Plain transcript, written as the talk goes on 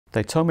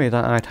They told me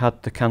that I'd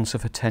had the cancer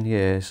for 10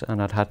 years and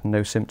I'd had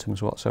no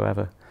symptoms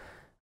whatsoever.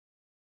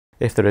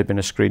 If there had been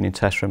a screening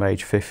test from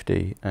age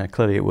 50,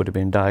 clearly it would have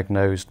been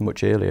diagnosed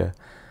much earlier,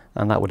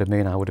 and that would have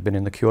meant I would have been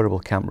in the curable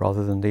camp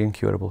rather than the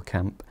incurable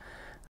camp.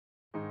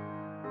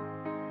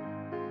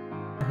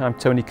 I'm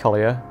Tony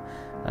Collier,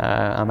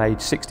 I'm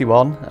age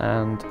 61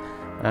 and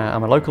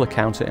I'm a local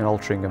accountant in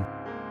Altrincham.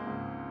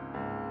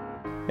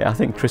 Yeah, I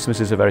think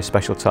Christmas is a very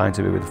special time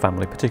to be with the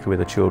family, particularly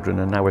with the children,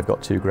 and now we've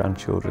got 2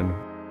 grandchildren.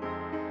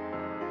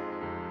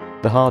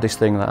 The hardest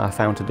thing that I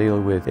found to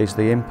deal with is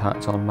the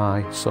impact on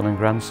my son and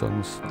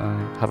grandsons. I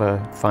have a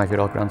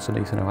 5-year-old grandson,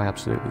 Ethan, who I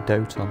absolutely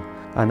dote on.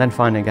 And then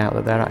finding out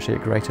that they're actually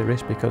at greater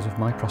risk because of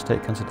my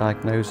prostate cancer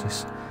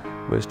diagnosis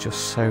was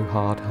just so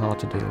hard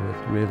to deal with,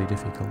 really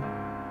difficult.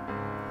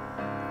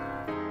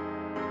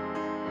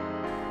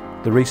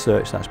 The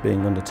research that's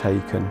being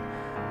undertaken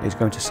is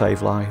going to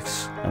save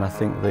lives, and I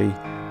think the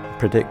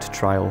PREDICT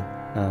trial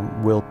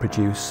will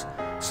produce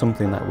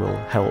something that will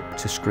help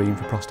to screen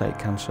for prostate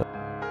cancer.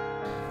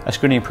 A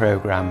screening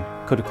programme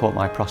could have caught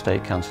my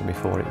prostate cancer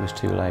before it was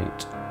too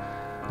late.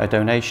 A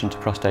donation to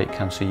Prostate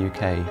Cancer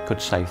UK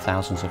could save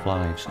thousands of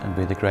lives and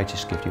be the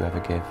greatest gift you ever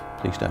give.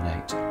 Please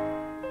donate.